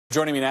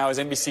Joining me now is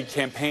NBC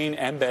campaign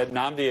embed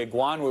Nnamdi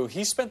Egwuonwu.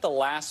 He spent the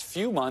last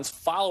few months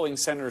following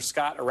Senator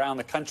Scott around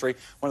the country,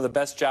 one of the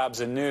best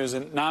jobs in news.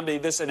 And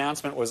Nnamdi, this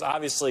announcement was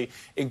obviously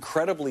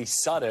incredibly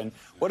sudden.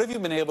 What have you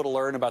been able to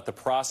learn about the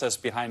process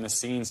behind the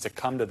scenes to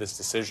come to this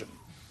decision?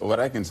 What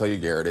I can tell you,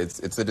 Garrett,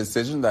 it's a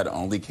decision that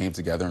only came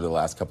together in the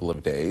last couple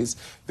of days.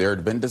 There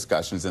had been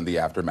discussions in the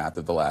aftermath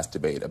of the last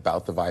debate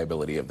about the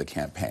viability of the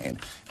campaign.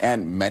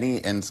 And many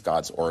in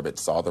Scott's orbit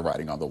saw the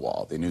writing on the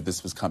wall. They knew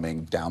this was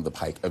coming down the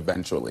pike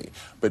eventually.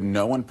 But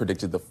no one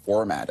predicted the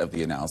format of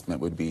the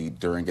announcement would be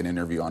during an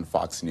interview on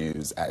Fox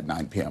News at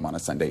 9 p.m. on a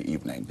Sunday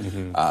evening.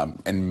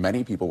 And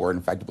many people were,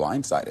 in fact,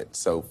 blindsided.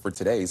 So for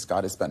today,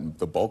 Scott has spent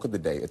the bulk of the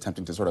day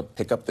attempting to sort of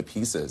pick up the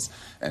pieces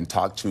and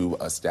talk to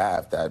a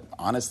staff that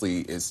honestly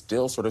is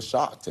still sort of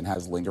shocked and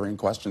has lingering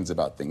questions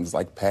about things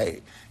like pay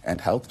and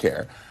health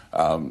care.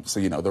 So,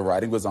 you know, the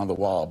writing was on the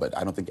wall, but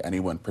I don't think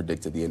anyone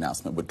predicted the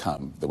announcement would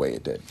come the way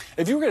it did.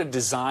 If you were going to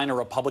design a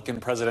Republican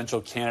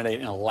presidential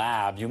candidate in a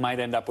lab, you might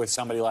end up with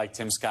somebody like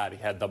Tim Scott. He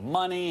had the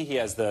money, he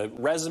has the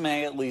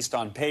resume, at least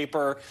on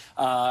paper.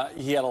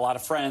 He had a lot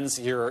of friends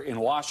here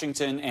in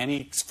Washington, and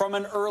he's from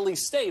an early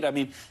state. I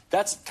mean,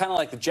 that's kind of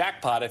like the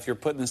jackpot if you're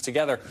putting this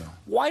together. Yeah.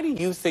 Why do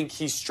you think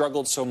he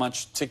struggled so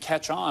much to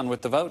catch on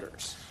with the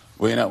voters?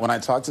 Well, you know, when I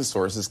talk to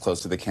sources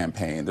close to the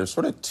campaign, there's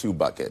sort of two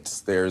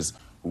buckets. There's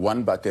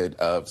one bucket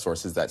of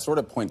sources that sort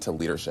of point to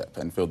leadership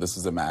and feel this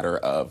is a matter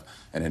of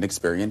an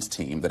inexperienced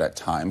team that at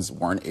times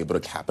weren't able to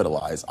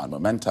capitalize on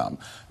momentum.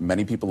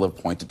 Many people have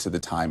pointed to the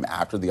time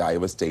after the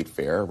Iowa State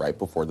Fair, right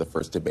before the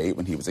first debate,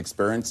 when he was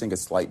experiencing a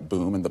slight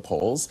boom in the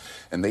polls,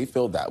 and they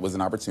feel that was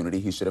an opportunity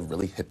he should have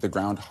really hit the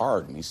ground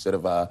hard, and he should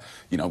have,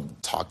 you know,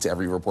 talked to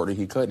every reporter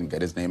he could and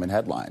get his name in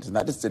headlines, and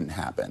that just didn't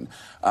happen.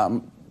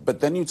 But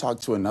then you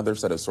talk to another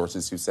set of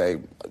sources who say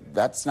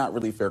that's not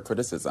really fair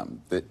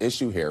criticism. The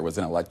issue here was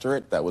an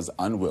electorate that was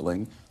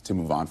unwilling to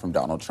move on from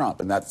Donald Trump,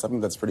 and that's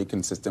something that's pretty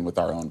consistent with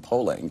our own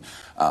polling.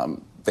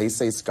 They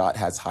say Scott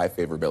has high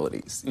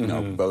favorabilities. You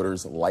know,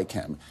 voters like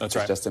him. That's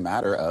it's just a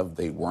matter of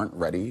they weren't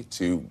ready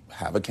to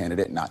have a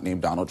candidate not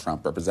named Donald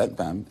Trump represent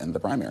them in the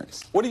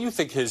primaries. What do you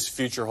think his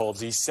future holds?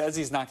 He says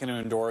he's not going to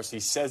endorse. He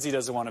says he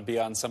doesn't want to be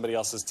on somebody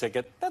else's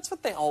ticket. That's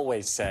what they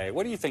always say.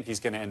 What do you think he's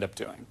going to end up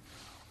doing?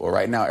 Well,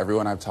 right now,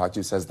 everyone I've talked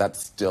to says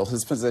that's still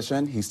his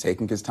position. He's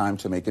taking his time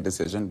to make a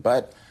decision.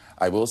 But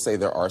I will say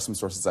there are some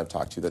sources I've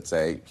talked to that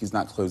say he's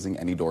not closing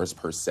any doors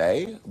per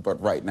se.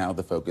 But right now,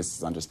 the focus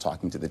is on just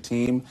talking to the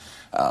team,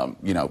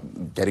 you know,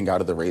 getting out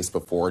of the race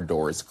before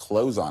doors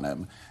close on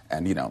him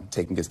and, you know,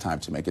 taking his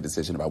time to make a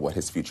decision about what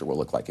his future will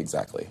look like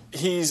exactly.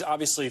 He's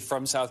obviously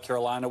from South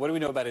Carolina. What do we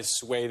know about his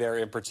sway there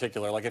in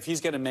particular? Like, if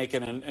he's going to make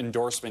an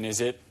endorsement,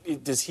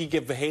 does he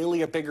give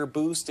Haley a bigger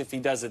boost if he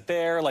does it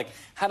there? Like,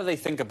 how do they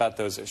think about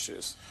those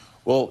issues?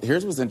 Well,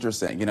 here's what's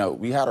interesting. You know,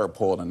 we had our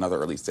poll in another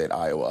early state,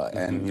 Iowa,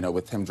 and, you know,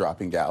 with him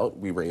dropping out,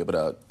 we were able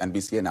to,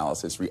 NBC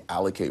analysis,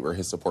 reallocate where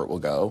his support will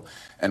go.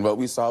 And what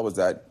we saw was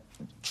that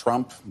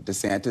Trump,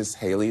 DeSantis,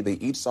 Haley, they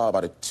each saw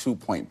about a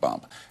 2-point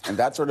bump. And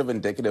that's sort of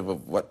indicative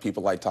of what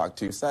people I talked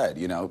to said.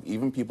 You know,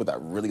 even people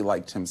that really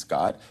liked Tim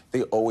Scott,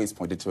 they always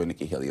pointed to a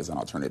Nikki Haley as an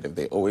alternative.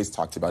 They always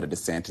talked about a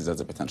DeSantis as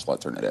a potential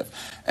alternative.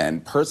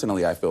 And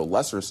personally, I feel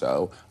lesser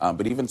so,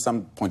 but even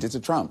some pointed to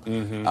Trump.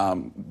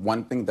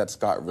 One thing that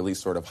Scott really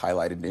sort of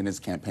highlighted in his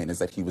campaign is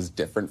that he was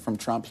different from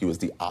Trump. He was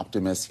the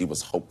optimist, he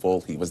was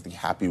hopeful, he was the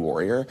happy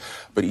warrior.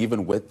 But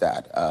even with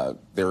that,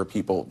 there were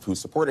people who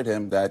supported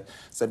him that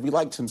said, we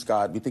like Tim Scott.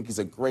 We think he's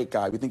a great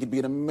guy. We think he'd be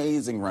an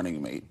amazing running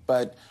mate.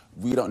 But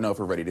we don't know if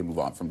we're ready to move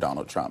on from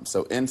Donald Trump.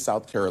 So in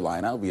South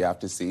Carolina, we have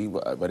to see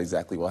what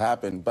exactly will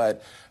happen.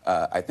 But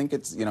I think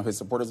it's, you know, his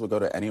supporters will go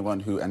to anyone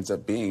who ends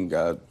up being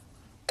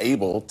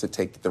able to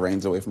take the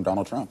reins away from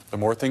Donald Trump. The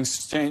more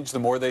things change, the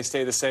more they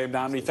stay the same.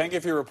 Nnamdi, thank you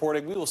for your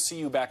reporting. We will see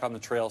you back on the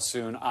trail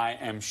soon, I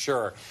am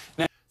sure.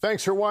 Now,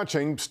 thanks for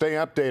watching. Stay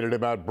updated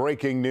about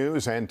breaking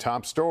news and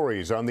top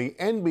stories on the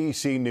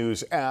NBC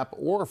News app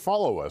or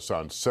follow us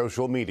on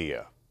social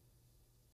media.